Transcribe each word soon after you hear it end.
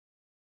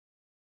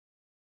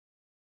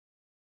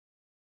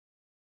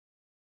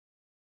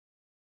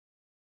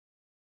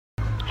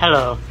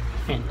Hello,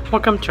 and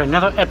welcome to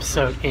another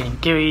episode in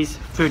Gary's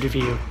Food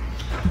Review.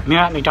 I'm here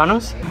at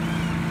McDonald's.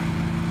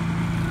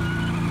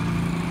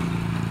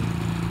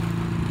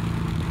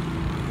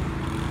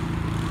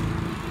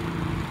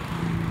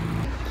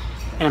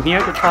 And I'm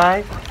here to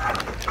try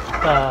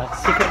the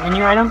secret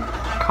menu item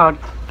called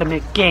the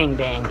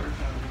McGangBang.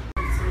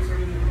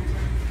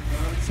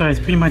 So it's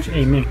pretty much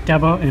a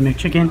McDouble and a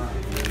McChicken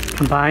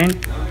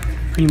combined.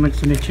 Pretty much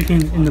the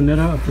McChicken in the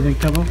middle of the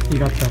McDouble. You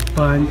got the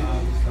bun,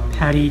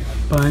 patty,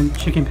 bun,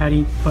 chicken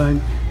patty,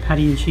 bun,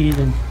 patty and cheese,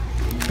 and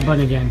the bun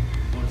again.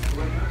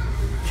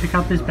 Check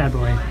out this bad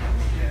boy.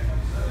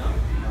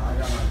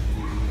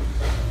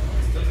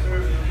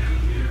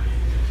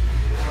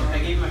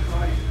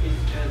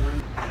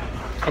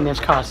 And this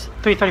costs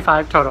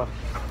 $3.35 total.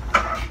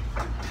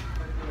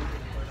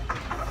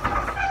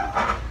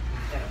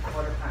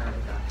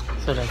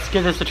 So let's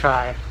give this a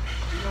try.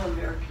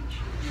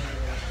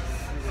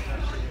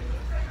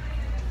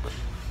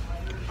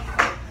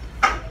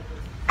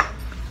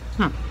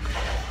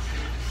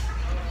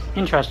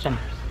 Interesting.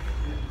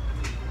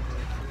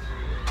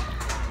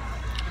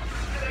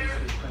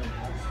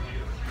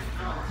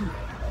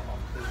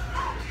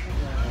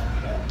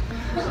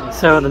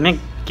 So the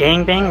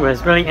McGangBang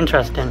was really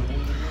interesting.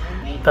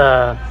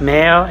 The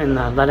mayo and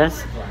the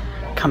lettuce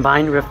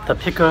combined with the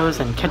pickles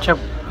and ketchup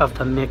of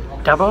the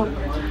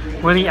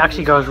McDouble really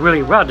actually goes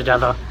really well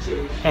together,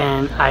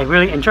 and I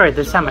really enjoyed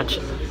this sandwich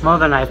more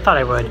than I thought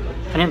I would.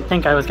 I didn't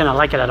think I was gonna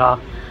like it at all,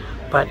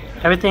 but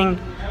everything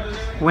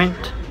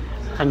went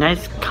a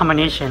nice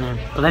combination and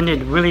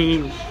blended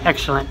really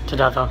excellent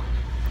together.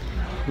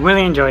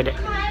 Really enjoyed it.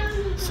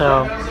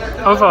 So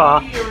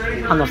overall,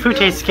 on the food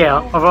taste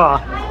scale, overall,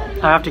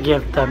 I have to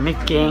give the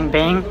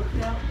McGangBang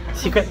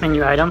secret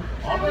menu item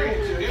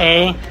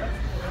a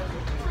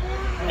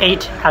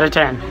 8 out of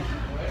 10.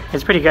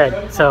 It's pretty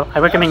good, so I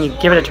recommend you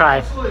give it a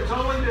try.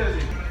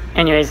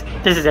 Anyways,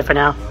 this is it for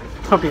now.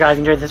 Hope you guys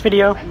enjoyed this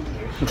video.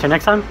 Until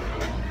next time,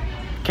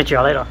 catch you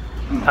all later.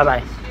 Bye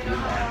bye.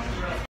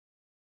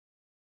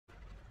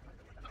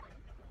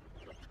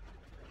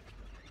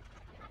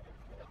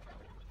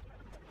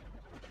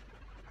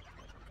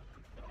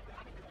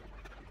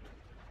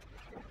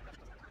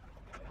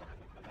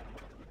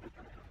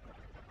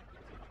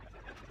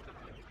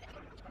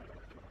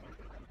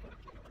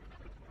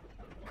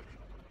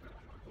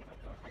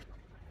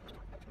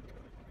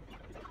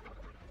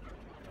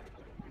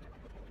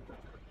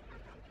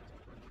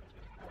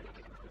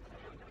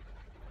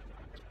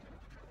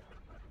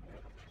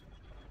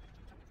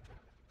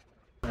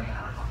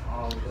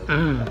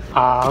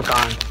 All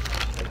gone.